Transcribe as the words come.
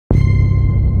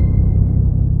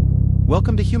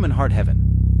Welcome to Human Heart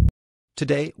Heaven.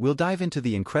 Today, we'll dive into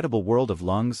the incredible world of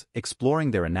lungs,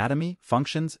 exploring their anatomy,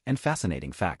 functions, and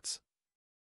fascinating facts.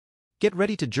 Get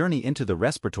ready to journey into the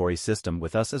respiratory system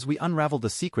with us as we unravel the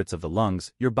secrets of the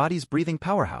lungs, your body's breathing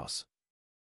powerhouse.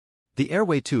 The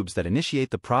airway tubes that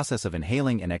initiate the process of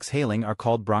inhaling and exhaling are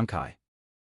called bronchi.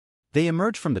 They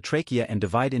emerge from the trachea and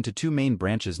divide into two main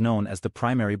branches known as the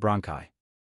primary bronchi.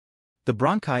 The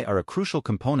bronchi are a crucial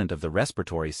component of the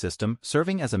respiratory system,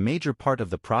 serving as a major part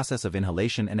of the process of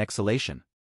inhalation and exhalation.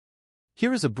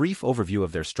 Here is a brief overview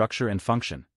of their structure and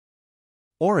function.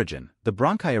 Origin: the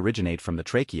bronchi originate from the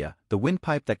trachea, the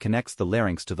windpipe that connects the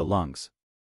larynx to the lungs.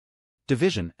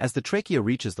 Division: as the trachea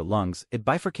reaches the lungs, it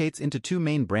bifurcates into two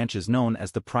main branches known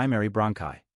as the primary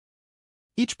bronchi.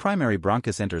 Each primary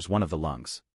bronchus enters one of the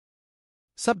lungs.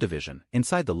 Subdivision: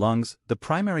 inside the lungs, the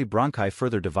primary bronchi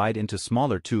further divide into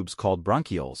smaller tubes called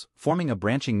bronchioles, forming a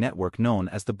branching network known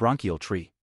as the bronchial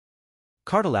tree.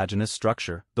 Cartilaginous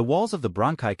structure: the walls of the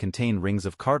bronchi contain rings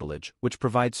of cartilage, which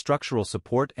provide structural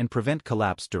support and prevent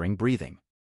collapse during breathing.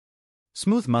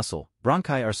 Smooth muscle: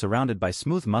 bronchi are surrounded by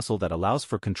smooth muscle that allows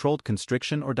for controlled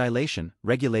constriction or dilation,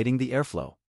 regulating the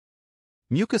airflow.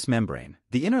 Mucous membrane: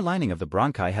 the inner lining of the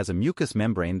bronchi has a mucous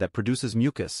membrane that produces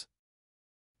mucus.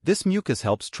 This mucus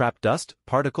helps trap dust,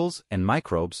 particles, and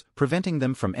microbes, preventing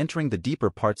them from entering the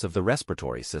deeper parts of the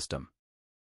respiratory system.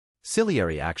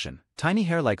 Ciliary action: tiny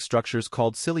hair-like structures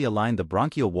called cilia line the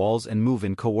bronchial walls and move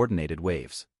in coordinated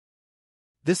waves.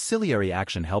 This ciliary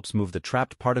action helps move the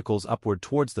trapped particles upward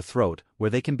towards the throat, where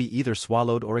they can be either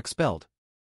swallowed or expelled.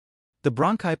 The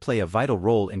bronchi play a vital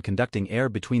role in conducting air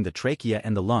between the trachea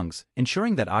and the lungs,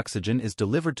 ensuring that oxygen is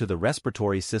delivered to the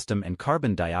respiratory system and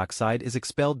carbon dioxide is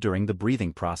expelled during the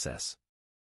breathing process.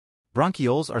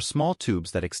 Bronchioles are small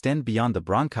tubes that extend beyond the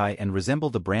bronchi and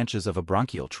resemble the branches of a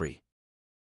bronchial tree.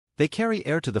 They carry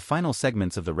air to the final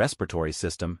segments of the respiratory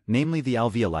system, namely the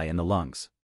alveoli in the lungs.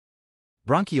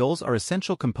 Bronchioles are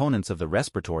essential components of the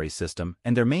respiratory system,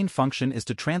 and their main function is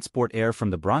to transport air from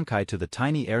the bronchi to the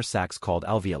tiny air sacs called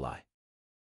alveoli.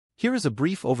 Here is a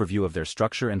brief overview of their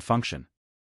structure and function.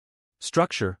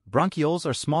 Structure: bronchioles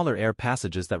are smaller air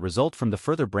passages that result from the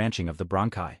further branching of the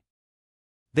bronchi.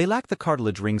 They lack the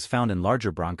cartilage rings found in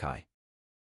larger bronchi.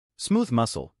 Smooth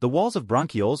muscle: the walls of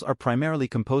bronchioles are primarily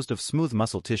composed of smooth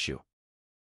muscle tissue.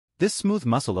 This smooth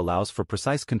muscle allows for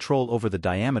precise control over the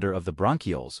diameter of the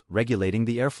bronchioles, regulating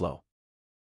the airflow.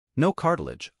 No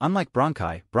cartilage: unlike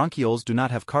bronchi, bronchioles do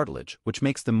not have cartilage, which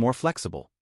makes them more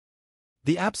flexible.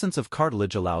 The absence of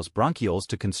cartilage allows bronchioles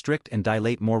to constrict and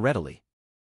dilate more readily.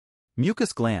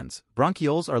 Mucus glands: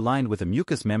 bronchioles are lined with a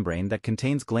mucous membrane that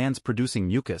contains glands producing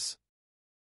mucus.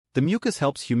 The mucus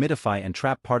helps humidify and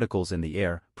trap particles in the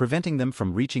air, preventing them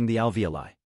from reaching the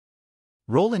alveoli.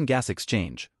 Role in gas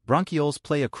exchange: bronchioles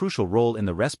play a crucial role in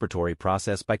the respiratory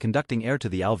process by conducting air to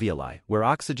the alveoli, where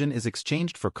oxygen is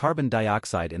exchanged for carbon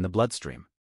dioxide in the bloodstream.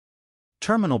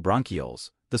 Terminal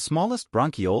bronchioles: the smallest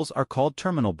bronchioles are called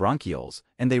terminal bronchioles,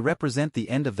 and they represent the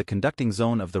end of the conducting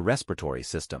zone of the respiratory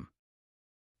system.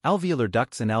 Alveolar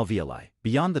ducts and alveoli: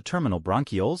 beyond the terminal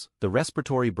bronchioles, the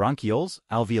respiratory bronchioles,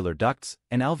 alveolar ducts,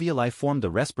 and alveoli form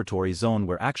the respiratory zone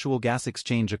where actual gas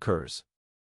exchange occurs.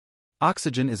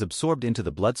 Oxygen is absorbed into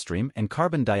the bloodstream and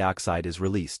carbon dioxide is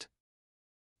released.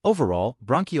 Overall,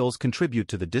 bronchioles contribute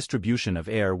to the distribution of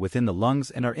air within the lungs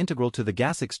and are integral to the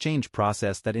gas exchange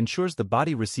process that ensures the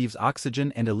body receives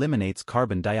oxygen and eliminates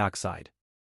carbon dioxide.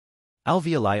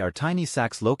 Alveoli are tiny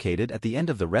sacs located at the end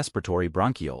of the respiratory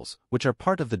bronchioles, which are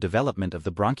part of the development of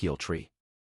the bronchial tree.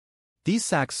 These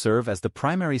sacs serve as the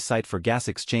primary site for gas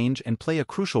exchange and play a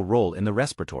crucial role in the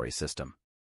respiratory system.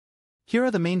 Here are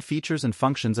the main features and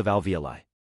functions of alveoli.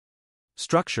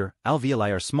 Structure: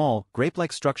 alveoli are small,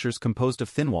 grape-like structures composed of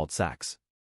thin-walled sacs.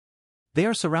 They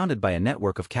are surrounded by a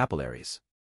network of capillaries.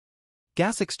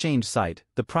 Gas exchange site: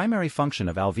 the primary function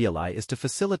of alveoli is to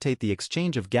facilitate the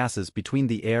exchange of gases between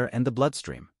the air and the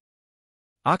bloodstream.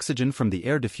 Oxygen from the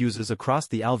air diffuses across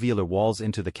the alveolar walls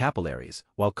into the capillaries,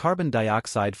 while carbon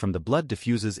dioxide from the blood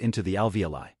diffuses into the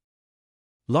alveoli.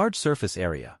 Large surface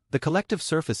area: the collective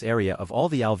surface area of all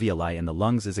the alveoli in the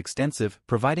lungs is extensive,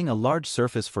 providing a large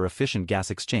surface for efficient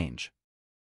gas exchange.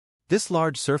 This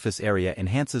large surface area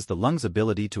enhances the lungs'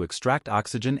 ability to extract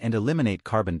oxygen and eliminate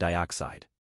carbon dioxide.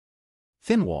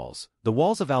 Thin walls: the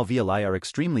walls of alveoli are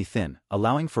extremely thin,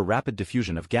 allowing for rapid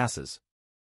diffusion of gases.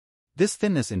 This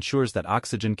thinness ensures that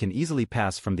oxygen can easily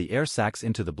pass from the air sacs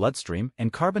into the bloodstream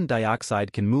and carbon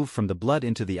dioxide can move from the blood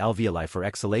into the alveoli for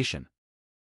exhalation.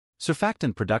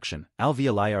 Surfactant production: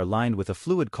 alveoli are lined with a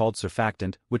fluid called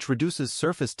surfactant, which reduces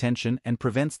surface tension and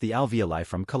prevents the alveoli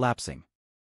from collapsing.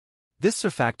 This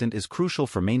surfactant is crucial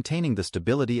for maintaining the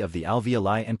stability of the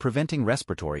alveoli and preventing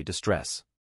respiratory distress.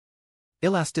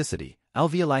 Elasticity.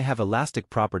 Alveoli have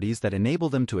elastic properties that enable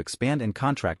them to expand and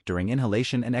contract during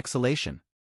inhalation and exhalation.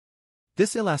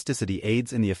 This elasticity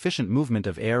aids in the efficient movement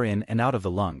of air in and out of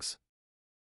the lungs.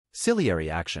 Ciliary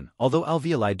action. Although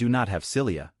alveoli do not have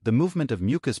cilia, the movement of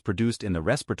mucus produced in the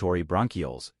respiratory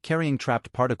bronchioles, carrying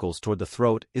trapped particles toward the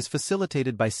throat, is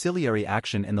facilitated by ciliary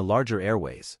action in the larger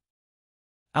airways.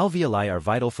 Alveoli are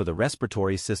vital for the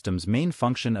respiratory system's main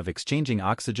function of exchanging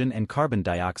oxygen and carbon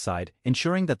dioxide,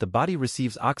 ensuring that the body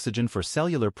receives oxygen for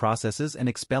cellular processes and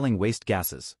expelling waste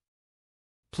gases.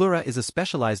 Pleura is a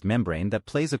specialized membrane that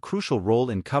plays a crucial role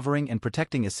in covering and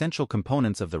protecting essential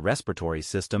components of the respiratory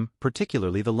system,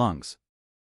 particularly the lungs.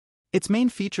 Its main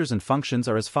features and functions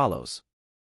are as follows.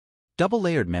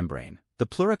 Double-layered membrane. The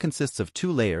pleura consists of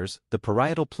two layers, the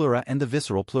parietal pleura and the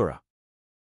visceral pleura.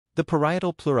 The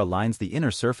parietal pleura lines the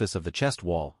inner surface of the chest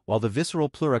wall, while the visceral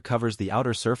pleura covers the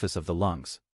outer surface of the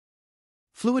lungs.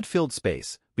 Fluid-filled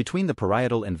space. Between the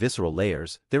parietal and visceral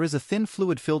layers, there is a thin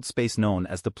fluid-filled space known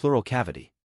as the pleural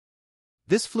cavity.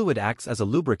 This fluid acts as a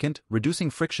lubricant, reducing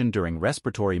friction during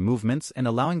respiratory movements and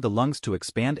allowing the lungs to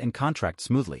expand and contract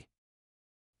smoothly.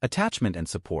 Attachment and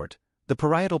support. The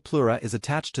parietal pleura is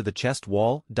attached to the chest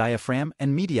wall, diaphragm,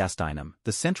 and mediastinum,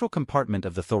 the central compartment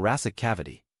of the thoracic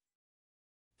cavity.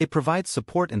 It provides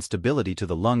support and stability to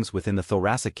the lungs within the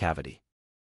thoracic cavity.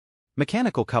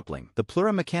 Mechanical coupling. The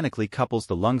pleura mechanically couples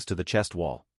the lungs to the chest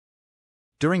wall.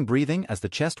 During breathing, as the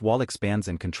chest wall expands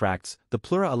and contracts, the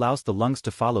pleura allows the lungs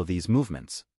to follow these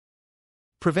movements.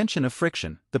 Prevention of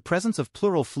friction. The presence of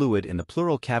pleural fluid in the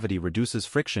pleural cavity reduces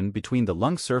friction between the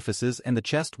lung surfaces and the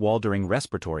chest wall during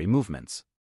respiratory movements.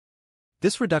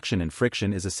 This reduction in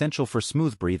friction is essential for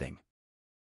smooth breathing.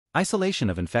 Isolation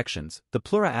of infections. The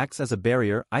pleura acts as a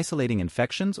barrier, isolating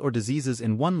infections or diseases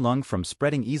in one lung from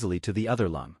spreading easily to the other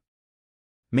lung.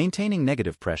 Maintaining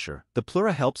negative pressure. The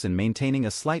pleura helps in maintaining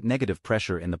a slight negative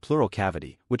pressure in the pleural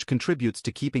cavity, which contributes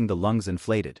to keeping the lungs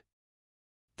inflated.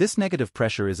 This negative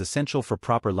pressure is essential for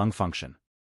proper lung function.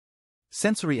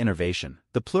 Sensory innervation.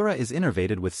 The pleura is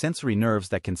innervated with sensory nerves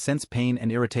that can sense pain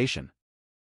and irritation.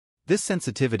 This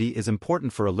sensitivity is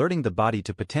important for alerting the body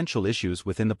to potential issues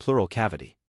within the pleural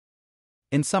cavity.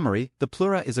 In summary, the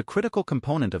pleura is a critical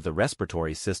component of the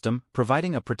respiratory system,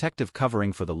 providing a protective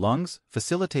covering for the lungs,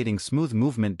 facilitating smooth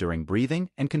movement during breathing,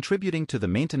 and contributing to the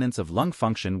maintenance of lung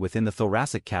function within the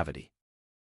thoracic cavity.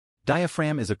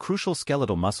 Diaphragm is a crucial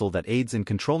skeletal muscle that aids in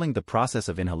controlling the process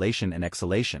of inhalation and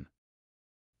exhalation.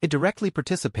 It directly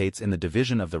participates in the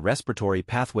division of the respiratory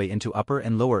pathway into upper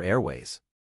and lower airways.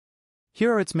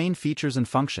 Here are its main features and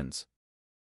functions.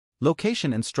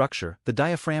 Location and structure. The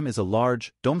diaphragm is a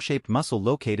large, dome-shaped muscle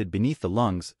located beneath the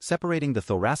lungs, separating the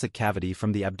thoracic cavity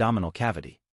from the abdominal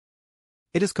cavity.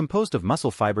 It is composed of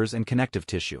muscle fibers and connective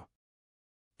tissue.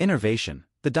 Innervation.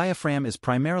 The diaphragm is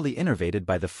primarily innervated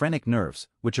by the phrenic nerves,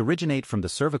 which originate from the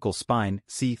cervical spine,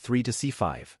 C3 to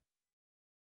C5.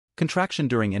 Contraction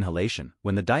during inhalation.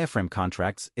 When the diaphragm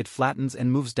contracts, it flattens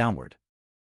and moves downward.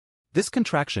 This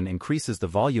contraction increases the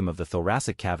volume of the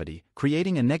thoracic cavity,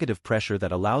 creating a negative pressure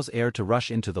that allows air to rush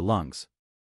into the lungs.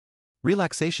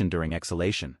 Relaxation during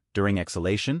exhalation. During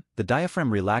exhalation, the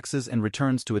diaphragm relaxes and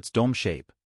returns to its dome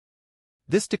shape.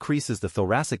 This decreases the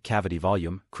thoracic cavity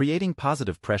volume, creating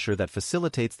positive pressure that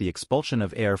facilitates the expulsion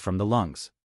of air from the lungs.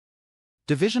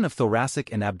 Division of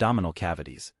thoracic and abdominal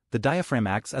cavities. The diaphragm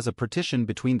acts as a partition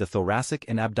between the thoracic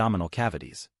and abdominal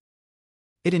cavities.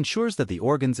 It ensures that the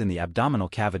organs in the abdominal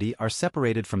cavity are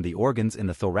separated from the organs in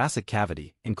the thoracic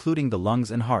cavity, including the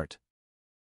lungs and heart.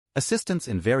 Assistance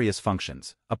in various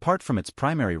functions. Apart from its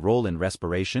primary role in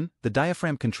respiration, the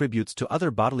diaphragm contributes to other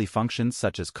bodily functions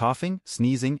such as coughing,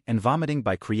 sneezing, and vomiting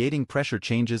by creating pressure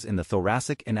changes in the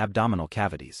thoracic and abdominal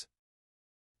cavities.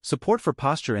 Support for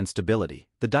posture and stability.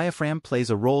 The diaphragm plays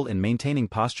a role in maintaining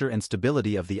posture and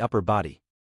stability of the upper body.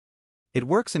 It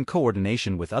works in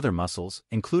coordination with other muscles,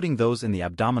 including those in the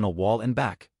abdominal wall and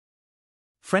back.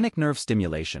 Phrenic nerve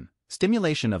stimulation.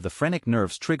 Stimulation of the phrenic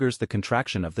nerves triggers the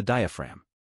contraction of the diaphragm.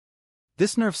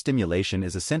 This nerve stimulation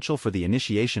is essential for the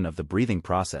initiation of the breathing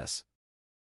process.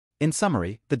 In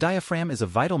summary, the diaphragm is a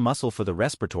vital muscle for the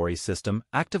respiratory system,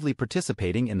 actively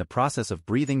participating in the process of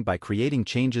breathing by creating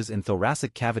changes in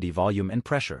thoracic cavity volume and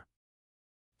pressure.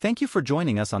 Thank you for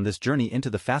joining us on this journey into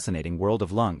the fascinating world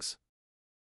of lungs.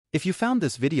 If you found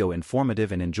this video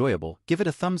informative and enjoyable, give it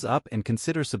a thumbs up and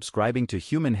consider subscribing to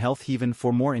Human Health Haven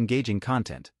for more engaging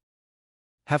content.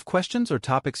 Have questions or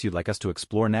topics you'd like us to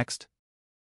explore next?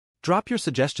 Drop your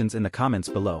suggestions in the comments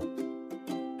below.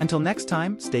 Until next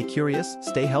time, stay curious,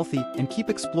 stay healthy, and keep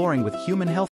exploring with Human Health.